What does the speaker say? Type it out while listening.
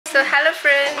So hello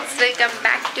friends, welcome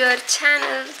back to our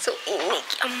channel. So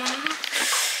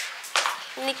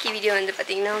இன்னைக்கு video வந்து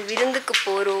பாத்தீங்கன்னா விருந்துக்கு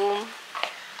போறோம்.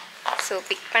 So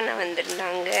பிக் பண்ண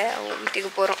வந்திருந்தாங்க, அவங்க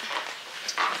வீட்டுக்கு போறோம்.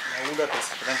 நான்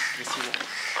பேசுறேன் ரிசீவ்.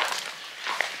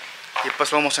 இப்ப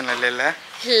ஸ்லோ மோஷன்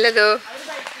இல்லதோ.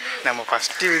 நம்ம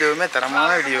ஃபர்ஸ்ட் வீடியோமே தரமான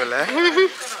வீடியோல.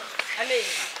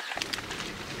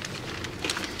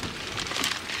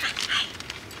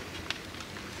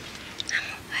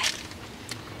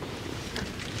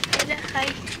 Hi,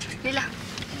 Lila.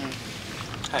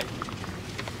 Hi.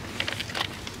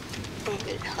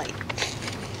 Uncle, hi.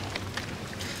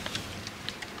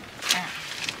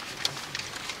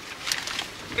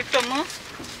 കിട്ടുമോ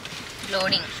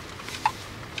ലോഡിംഗ്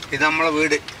ഇത് നമ്മളെ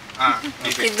വീട്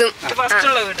ഇതും ഫസ്റ്റ്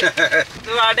ഉള്ള വീട്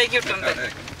ഇത് വാടകയ്ക്ക് കിട്ടുന്നുണ്ട്.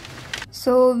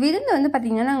 ஸோ விருந்து வந்து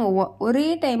பார்த்திங்கன்னா நாங்கள் ஒரே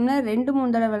டைமில்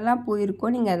 2-3 தடவைலாம்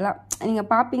போயிருக்கோம். நீங்கள்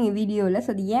பார்ப்பீங்க வீடியோவில். ஸோ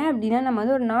அது ஏன் அப்படின்னா நம்ம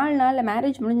வந்து ஒரு 4 நாளில்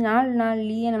மேரேஜ் முடிஞ்சு 4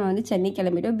 நாள்லேயே நம்ம வந்து சென்னை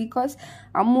கிளம்பிட்டோம். பிகாஸ்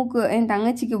அம்முக்கு, என்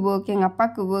தங்கச்சிக்கு ஒர்க், எங்கள்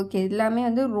அப்பாவுக்கு ஒர்க், எல்லாமே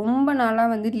வந்து ரொம்ப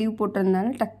நாளாக வந்து லீவ்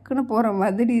போட்டிருந்தாலும் டக்குன்னு போகிற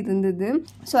மாதிரி இருந்தது.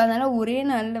 ஸோ அதனால் ஒரே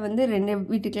நாளில் வந்து 2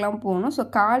 வீட்டுக்கெலாம் போனோம். ஸோ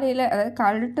காலையில், அதாவது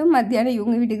காலையிட்டு மத்தியானம்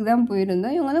இவங்க வீட்டுக்கு தான்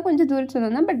போயிருந்தோம். இவங்க தான் கொஞ்சம் தூரத்தில்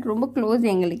வந்தோம், பட் ரொம்ப க்ளோஸ்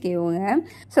எங்களுக்கு இவங்க.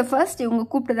 ஸோ ஃபர்ஸ்ட் இவங்க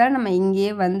கூப்பிட்டு தான் நம்ம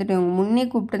இங்கேயே வந்துட்டோம். முன்னே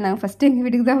கூப்பிட்டுருந்தாங்க ஃபஸ்ட்டு எங்கள்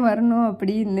வீட்டுக்கு தான் வரணும்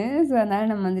அப்படின்னு. ஸோ அதனால்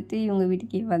நம்ம வந்துட்டு இவங்க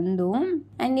வீட்டுக்கே வந்தோம்.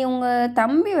 அண்ட் இவங்க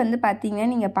தம்பி வந்து பார்த்தீங்கன்னா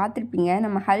நீங்கள் பார்த்துருப்பீங்க,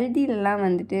 நம்ம ஹல்திலலாம்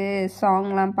வந்துட்டு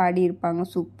சாங்லாம் பாடியிருப்பாங்க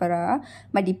சூப்பராக.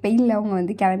 பட் இப்போ இல்லை, அவங்க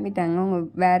வந்து கிளம்பிட்டாங்க, அவங்க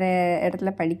வேறு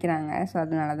இடத்துல படிக்கிறாங்க. ஸோ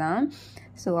அதனால தான்.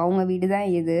 ஸோ அவங்க வீடு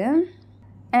தான் இது.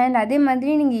 அண்ட் அதே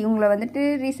மாதிரி நீங்கள் இவங்களை வந்துட்டு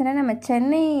ரீசெண்டாக நம்ம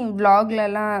சென்னை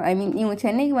விலாக்லலாம், இவங்க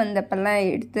சென்னைக்கு வந்தப்பெல்லாம்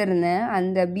எடுத்திருந்தேன்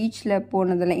அந்த பீச்சில்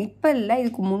போனதெல்லாம். இப்போ இல்லை,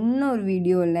 இதுக்கு முன்னே ஒரு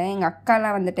வீடியோவில் எங்கள்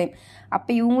அக்காலாம் வந்த டைம் அப்போ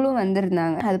இவங்களும்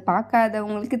வந்திருந்தாங்க. அது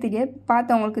பார்க்காதவங்களுக்கு தெரியாது,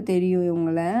 பார்த்தவங்களுக்கு தெரியும்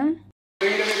இவங்கள.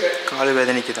 கால்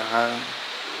வேதனைக்குதா?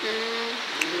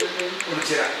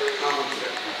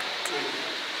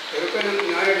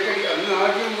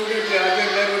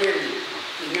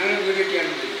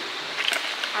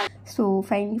 ஸோ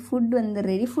ஃபைனலி ஃபுட் வந்து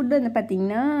ரெடி. ஃபுட் வந்து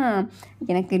பார்த்திங்கன்னா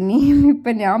எனக்கு நேம்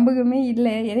இப்போ ஞாபகமே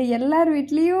இல்லை. ஏன்னா எல்லார்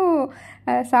வீட்லேயும்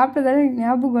சாப்பிட்டதால எனக்கு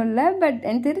ஞாபகம் இல்லை. பட்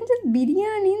எனக்கு தெரிஞ்சது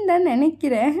பிரியாணின்னு தான்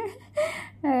நினைக்கிறேன்.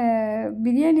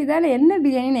 பிரியாணி தான், என்ன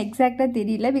பிரியாணின்னு எக்ஸாக்டாக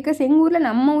தெரியல. பிகாஸ் எங்கள் ஊரில்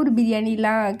நம்ம ஊர்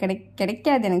பிரியாணிலாம்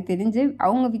கிடைக்காது எனக்கு தெரிஞ்சு.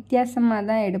 அவங்க வித்தியாசமாக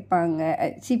தான் எடுப்பாங்க,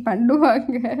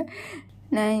 பண்ணுவாங்க.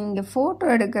 நான் இங்கே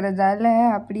ஃபோட்டோ எடுக்கிறதால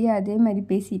அப்படியே அதே மாதிரி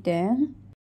பேசிட்டேன்.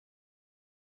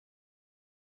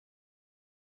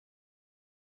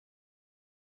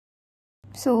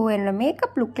 ஸோ என்னோடய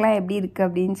மேக்கப் லுக்லாம் எப்படி இருக்குது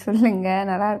அப்படின்னு சொல்லுங்கள்.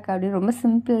 நல்லா இருக்கா அப்படின்னு. ரொம்ப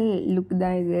சிம்பிள் லுக்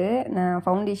தான் இது. நான்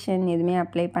ஃபவுண்டேஷன் எதுவுமே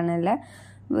அப்ளை பண்ணலை,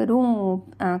 வெறும்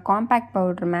காம்பேக்ட்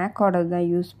பவுட்ரு மேக்கோட தான்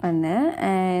யூஸ் பண்ணேன்.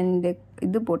 அண்டு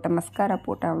இது போட்டேன், மஸ்காரா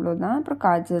போட்டேன், அவ்வளோதான். அப்புறம்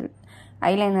காஜல்,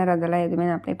 ஐலைனர் அதெல்லாம் எதுவுமே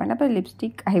நான் அப்ளை பண்ணேன். அப்புறம்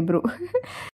லிப்ஸ்டிக், ஐப்ரோ.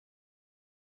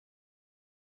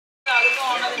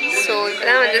 ஸோ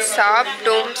இப்போதான் வந்து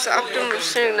சாப்பிட்டு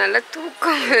முடிச்சு நல்லா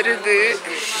தூக்கம் வருது.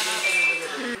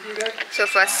 ஸோ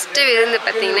ஃபஸ்ட்டு விருந்து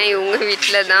பார்த்திங்கன்னா இவங்க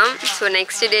வீட்டில் தான். ஸோ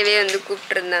நெக்ஸ்ட் டேவே வந்து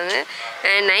கூப்பிட்ருந்தாங்க.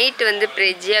 நைட்டு வந்து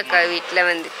பிரஜியாக்கா வீட்டில்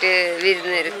வந்துட்டு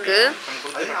விருந்து இருக்குது.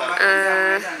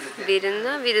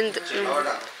 விருந்து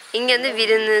இங்கே வந்து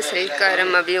விருந்து,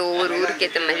 சல்காரம் அப்படி ஒவ்வொரு ஊருக்கு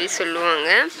ஏற்ற மாதிரி சொல்லுவாங்க.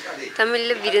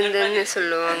 தமிழில் விருந்துன்னு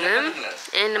சொல்லுவாங்க.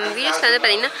 அண்ட் நம்ம வீடியோஸில் வந்து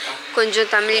பார்த்திங்கன்னா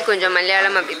கொஞ்சம் தமிழ் கொஞ்சம்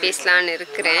மலையாளம் அப்படி பேசலான்னு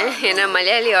இருக்கிறேன். ஏன்னா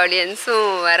மலையாளி ஆடியன்ஸும்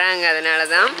வராங்க, அதனால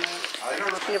தான்.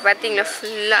 இங்கே பார்த்தீங்களா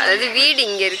ஃபுல்லாக, அதாவது வீடு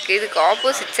இங்கே இருக்குது, இதுக்கு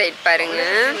ஆப்போசிட் சைட்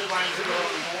பாருங்கள்,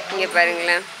 இங்கே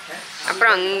பாருங்களேன்.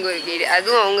 அப்புறம் அங்கே ஒரு வீடு,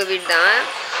 அதுவும் அவங்க வீடு தான்.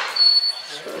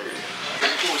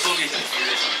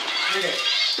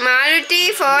 மாருட்டி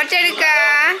ஃபோட்டோ எடுக்கா.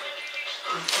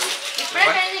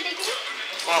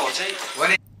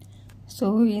 ஸோ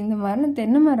இந்த மரம்,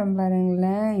 தென்னை மரம்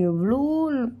பாருங்களேன் எவ்வளோ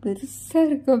பெருசாக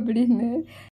இருக்குது அப்படின்னு.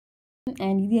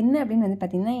 அண்ட் இது என்ன அப்படின்னு வந்து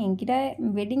பார்த்தீங்கன்னா, என்கிட்ட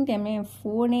வெட்டிங் டைமில் என்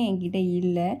ஃபோனே என்கிட்ட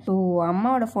இல்லை. ஸோ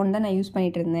அம்மாவோட ஃபோன் தான் நான் யூஸ்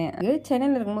பண்ணிகிட்டு இருந்தேன்.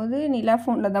 சென்னையில் இருக்கும்போது நிலா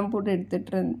ஃபோனில் தான் போட்டு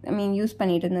எடுத்துகிட்டு இருந்தேன், யூஸ்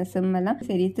பண்ணிகிட்டு இருந்தேன் சிம்மெல்லாம்.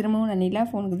 சரி, திரும்பவும் நான் நிலா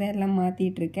ஃபோனுக்கு தான் எல்லாம்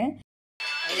மாற்றிட்டு இருக்கேன்.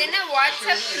 இது என்ன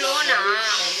வாட்ஸ்அப் ஃபோனா?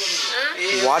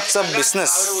 WhatsApp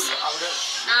business.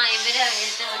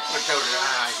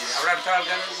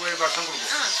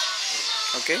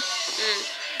 ஓகே,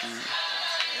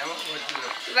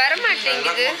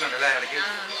 வரமாட்டேங்குது.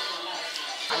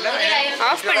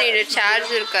 ஆஃப் பண்ணிடு,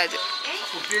 சார்ஜ் இருக்காது.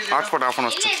 ஹாட்ஸ்பாட் ஆஃப் பண்ண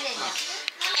வச்சு.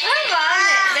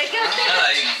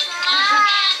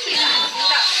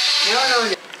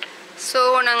 ஸோ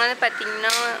நாங்கள் வந்து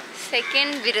பார்த்திங்கன்னா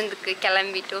செகண்ட் விருந்துக்கு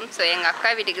கிளம்பிட்டோம். ஸோ எங்கள்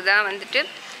அக்கா வீட்டுக்கு தான் வந்துட்டு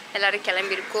எல்லோரும்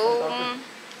கிளம்பியிருக்கோம்.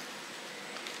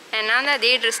 நான் தான்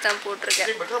அதே ட்ரெஸ் தான்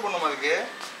போட்டிருக்கேன்.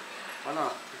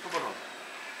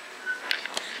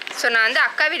 ஸோ நான் வந்து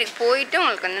அக்கா வீட்டுக்கு போயிட்டு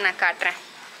உங்களுக்கு வந்து நான் காட்டுறேன்.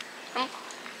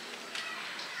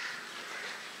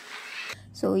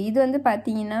 ஸோ இது வந்து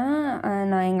பார்த்தீங்கன்னா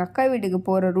நான் எங்கள் அக்கா வீட்டுக்கு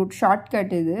போகிற ரூட்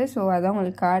ஷார்ட்கட் இது. ஸோ அதான்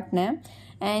உங்களுக்கு காட்டினேன்.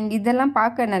 அண்ட் இதெல்லாம்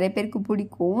பார்க்க நிறைய பேருக்கு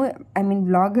பிடிக்கும். ஐ மீன்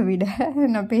விலாகை விட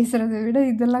நான் பேசுகிறத விட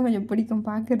இதெல்லாம் கொஞ்சம் பிடிக்கும்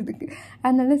பார்க்குறதுக்கு.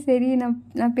 அதனால சரி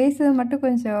நான் பேசுகிறது மட்டும்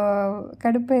கொஞ்சம்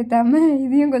கடுப்பை ஏற்றாமல்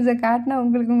இதையும் கொஞ்சம் காட்டினா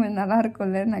உங்களுக்கும் கொஞ்சம்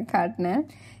நல்லாயிருக்கும்ல நான் காட்டினேன்.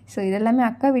 ஸோ இதெல்லாமே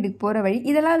அக்கா வீட்டுக்கு போகிற வழி.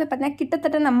 இதெல்லாம் வந்து பார்த்தீங்கன்னா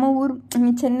கிட்டத்தட்ட நம்ம ஊர்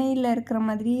சென்னையில் இருக்கிற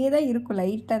மாதிரியே தான் இருக்கும்.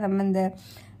 லைட்டாக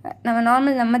நம்ம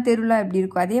நார்மல் நம்ம தெருவில் எப்படி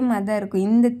இருக்கும் அதே மாதிரி தான் இருக்கும்.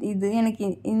 இது எனக்கு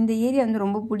இந்த ஏரியா வந்து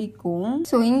ரொம்ப பிடிக்கும்.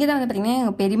 ஸோ இங்கே தான் வந்து பார்த்திங்கன்னா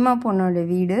எங்கள் பெரியம்மா பொண்ணோட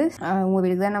வீடு. அவங்க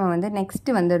வீட்டுக்கு தான் நம்ம வந்து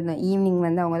நெக்ஸ்ட்டு வந்துருந்தோம். ஈவினிங்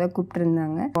வந்து அவங்க தான்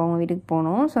கூப்பிட்டுருந்தாங்க. அவங்க வீட்டுக்கு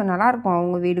போனோம். ஸோ நல்லாயிருக்கும்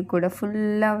அவங்க வீடு கூட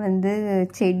ஃபுல்லாக வந்து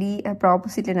செடி, அப்புறம்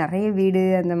ஆப்போசிட்டில் நிறைய வீடு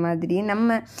அந்த மாதிரி.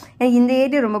 எனக்கு இந்த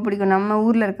ஏரியா ரொம்ப பிடிக்கும். நம்ம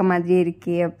ஊரில் இருக்க மாதிரியே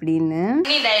இருக்கே அப்படின்னு.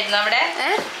 இல்லை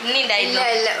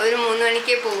இல்லை ஒரு 3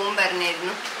 மணிக்கே போகும் பாருங்க.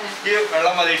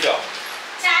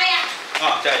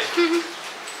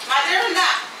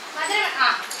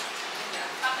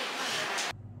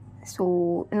 ஸோ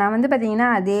நான் வந்து பார்த்தீங்கன்னா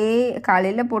அதே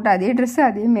காலையில் போட்ட அதே ட்ரெஸ்ஸு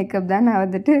அதே மேக்கப் தான். நான்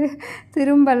வந்துட்டு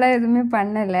திரும்பலாம் எதுவுமே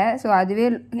பண்ணலை. ஸோ அதுவே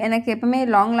எனக்கு எப்போவுமே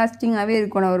லாங் லாஸ்டிங்காகவே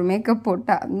இருக்கும். நான் ஒரு மேக்கப்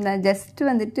போட்டால் நான் ஜஸ்ட்டு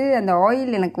வந்துட்டு அந்த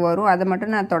ஆயில் எனக்கு வரும், அதை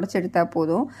மட்டும் நான் தொடச்சி எடுத்தால்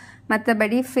போதும்.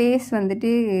 மற்றபடி ஃபேஸ்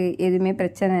வந்துட்டு எதுவுமே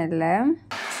பிரச்சனை இல்லை.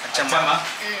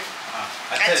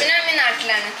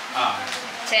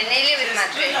 ചെന്നൈയിലെ ഒരു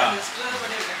മാത്രമേ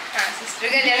സിസ്റ്റർ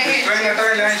കല്യാണം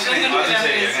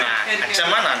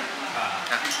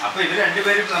അപ്പൊ ഇവര്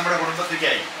രണ്ടുപേരും നമ്മുടെ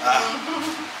കുടുംബത്തിലേക്കായി.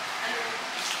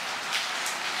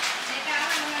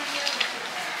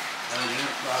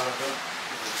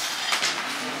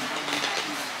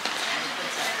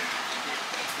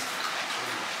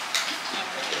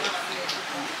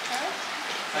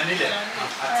 അനിലേ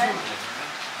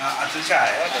അച്ഛൻ ചായ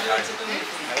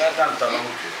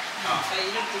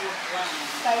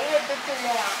കയ്യിലെത്തില്ല.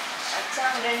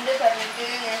 അച്ഛൻ 2 പറഞ്ഞിട്ട്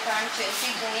ഞാൻ കാണിച്ചു.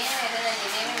 തുണിയെ നേരെ ഞാൻ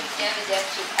ഇതേനെ വിൽക്കാൻ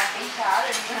വിചാരിച്ചു. അപ്പൊ ഈ ഷാൾ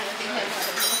എടുക്കാൻ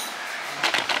കയ്യിലെടുത്താൽ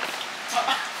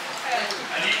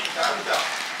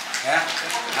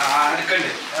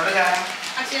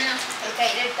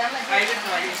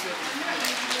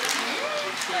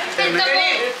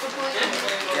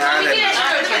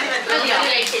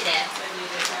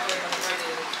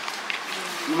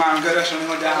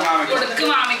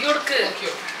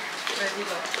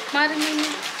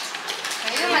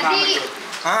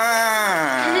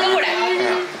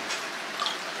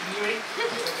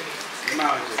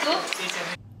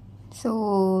ஸோ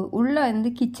உள்ளே வந்து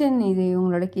கிச்சன், இது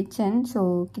இவங்களோட கிச்சன். ஸோ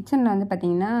கிச்சனில் வந்து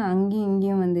பார்த்தீங்கன்னா அங்கேயும்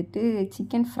இங்கேயும் வந்துட்டு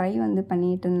சிக்கன் ஃப்ரை வந்து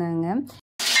பண்ணிகிட்டு இருந்தாங்க.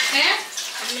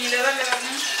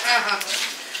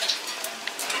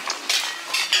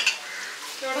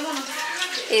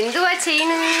 എന്തുവാ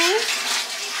ചെയ്യുന്നത്?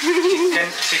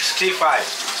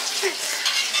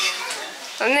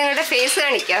 ഒന്ന് നിങ്ങളുടെ ഫേസ്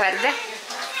കാണിക്കാം വെറുതെ.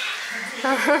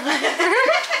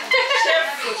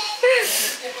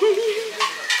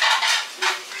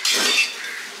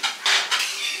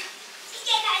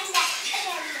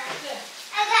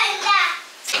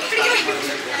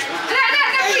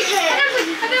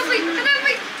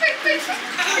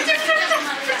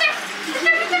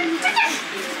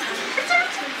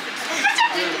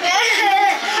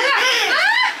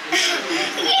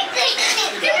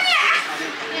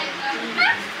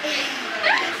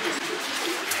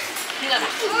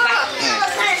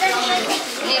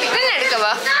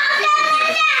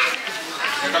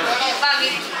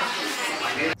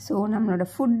 ஸோ நம்மளோட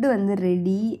ஃபுட்டு வந்து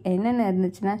ரெடி. என்னென்ன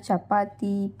இருந்துச்சுன்னா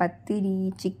சப்பாத்தி, பத்திரி,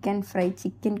 சிக்கன் ஃப்ரை,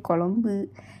 சிக்கன் குழம்பு,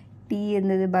 டீ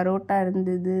இருந்தது, பரோட்டா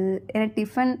இருந்தது. ஏன்னா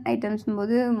டிஃபன் ஐட்டம்ஸ்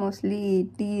போது மோஸ்ட்லி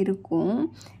டீ இருக்கும்.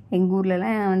 எங்கள்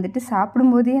ஊர்லலாம் வந்துட்டு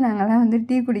சாப்பிடும்போதே நாங்கள்லாம் வந்து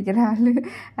டீ குடிக்கிற ஆள்,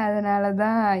 அதனால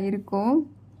தான் இருக்கும்.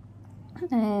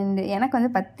 அண்ட் எனக்கு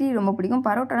வந்து பத்திரி ரொம்ப பிடிக்கும்.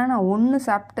 பரோட்டானா நான் ஒன்றே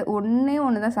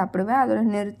தான் சாப்பிடுவேன், அதோட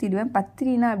நிறுத்திடுவேன்.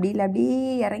 பத்திரினா அப்படி இல்லை, அப்படியே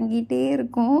இறங்கிட்டே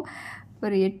இருக்கும்.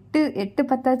 ஒரு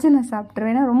 8-10 நான்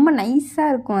சாப்பிட்ருவேன். ஏன்னா ரொம்ப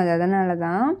நைஸாக இருக்கும் அது, அதனால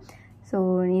தான். ஸோ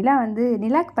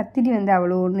நிலாக்கு பத்திரி வந்து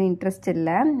அவ்வளோ ஒன்றும் இன்ட்ரெஸ்ட்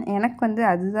இல்லை. எனக்கு வந்து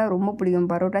அதுதான் ரொம்ப பிடிக்கும்,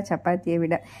 பரோட்டா சப்பாத்தியை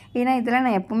விட. ஏன்னா இதெல்லாம்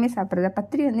நான் எப்போவுமே சாப்பிட்றத.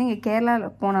 பத்திரி வந்து இங்கே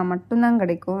கேரளாவில் போனால் மட்டும்தான்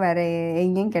கிடைக்கும், வேறு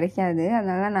எங்கேயும் கிடைக்காது.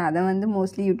 அதனால் நான் அதை வந்து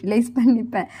மோஸ்ட்லி யூட்டிலைஸ்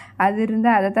பண்ணிப்பேன். அது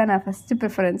இருந்தால் அதை தான் நான் ஃபஸ்ட்டு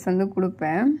ப்ரிஃபரன்ஸ் வந்து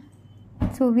கொடுப்பேன்.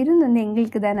 ஸோ விருந்து வந்து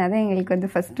எங்களுக்கு தானே, அதான் எங்களுக்கு வந்து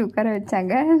ஃபஸ்ட்டு உட்கார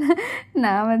வச்சாங்க.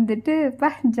 நான் வந்துட்டு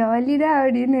ஜாலிடா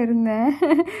அப்படின்னு இருந்தேன்.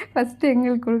 ஃபஸ்ட்டு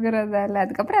எங்களுக்கு கொடுக்குறதா இல்லை.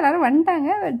 அதுக்கப்புறம் எல்லோரும்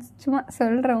வந்துட்டாங்க. சும்மா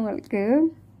சொல்கிறவங்களுக்கு.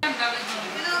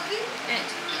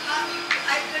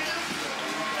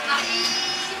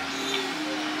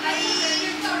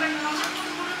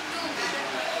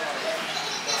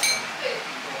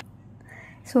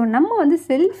 ஸோ நம்ம வந்து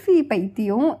செல்ஃபி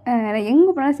பைத்தியம்.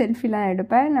 எங்கே போனால் செல்ஃபிலாம்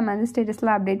எடுப்பேன், நம்ம வந்து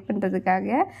ஸ்டேட்டஸ்லாம் அப்டேட் பண்ணுறதுக்காக.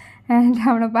 அண்ட்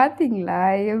அவனை பார்த்தீங்களா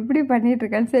எப்படி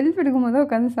பண்ணிகிட்ருக்கான், செல்ஃபி எடுக்கும்போது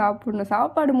உட்காந்து சாப்பிடணும்,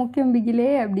 சாப்பாடு முக்கியம்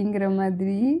பிகிலே அப்படிங்கிற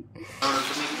மாதிரி.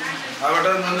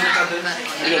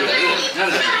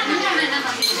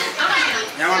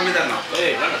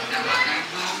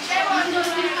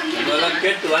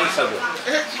 கேட்டு வாங்கி சாப்பிடும்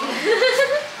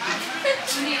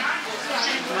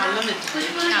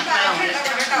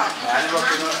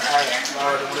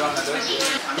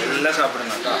எல்லாம்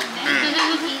சாப்பிடுங்கக்கா.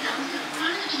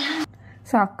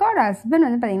 ஸோ அக்காவோட ஹஸ்பண்ட்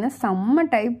வந்து பார்த்திங்கன்னா செம்ம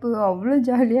டைப்பு, அவ்வளோ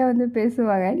ஜாலியாக வந்து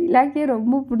பேசுவாங்க. நிலாக்கே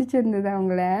ரொம்ப பிடிச்சிருந்தது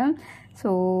அவங்கள. ஸோ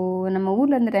நம்ம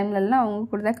ஊரில் இருந்த டைம்லலாம் அவங்க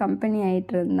கூட தான் கம்பெனி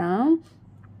ஆகிட்டு இருந்தான்.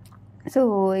 ஸோ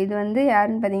இது வந்து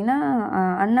யாருன்னு பார்த்தீங்கன்னா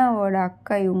அண்ணாவோட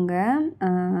அக்கா இவங்க,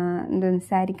 இந்த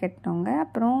சாரீ கட்டினவங்க.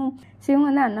 அப்புறம் இவங்க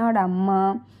வந்து அண்ணாவோட அம்மா,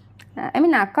 ஐ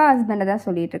மீன் அக்கா ஹஸ்பண்டை தான்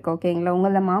சொல்லிகிட்டு இருக்கோம், ஓகேங்களா.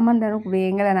 உங்களை மாமன் தானே கூப்பிடுவோம்,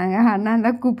 எங்களை நாங்கள் அண்ணான்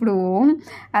தான் கூப்பிடுவோம்.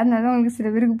 அதனால உங்களுக்கு சில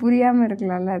பேருக்கு புரியாமல்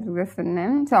இருக்கலாம்ல, அதுதான்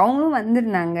சொன்னேன். ஸோ அவங்களும்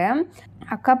வந்திருந்தாங்க.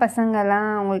 அக்கா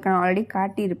பசங்கள்லாம் அவங்களுக்கு நான் ஆல்ரெடி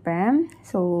காட்டியிருப்பேன்.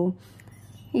 ஸோ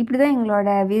இப்படி தான் எங்களோட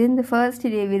விருந்து, ஃபர்ஸ்ட்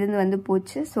டே விருந்து வந்து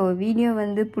போச்சு. ஸோ வீடியோ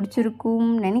வந்து பிடிச்சிருக்கும்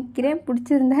நினைக்கிறேன்.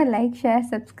 பிடிச்சிருந்தா லைக், ஷேர்,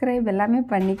 சப்ஸ்கிரைப் எல்லாமே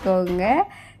பண்ணிக்கோங்க.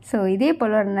 ஸோ இதே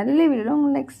போல் ஒரு நல்ல வீடியோ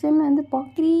உங்களுக்கு நெக்ஸ்ட் டைம் வந்து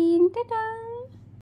பார்க்குறேன்.